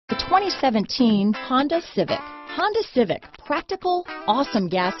2017 Honda Civic. Honda Civic, practical, awesome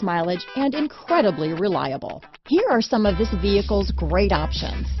gas mileage, and incredibly reliable. Here are some of this vehicle's great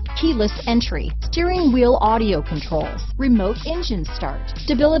options: keyless entry, steering wheel audio controls, remote engine start,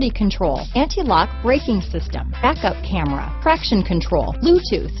 stability control, anti-lock braking system, backup camera, traction control,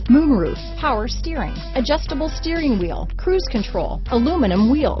 Bluetooth, moonroof, power steering, adjustable steering wheel, cruise control,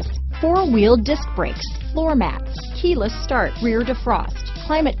 aluminum wheels, four-wheel disc brakes, floor mats, keyless start, rear defrost,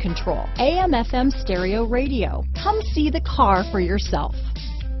 climate control, AM/FM stereo radio. Come see the car for yourself.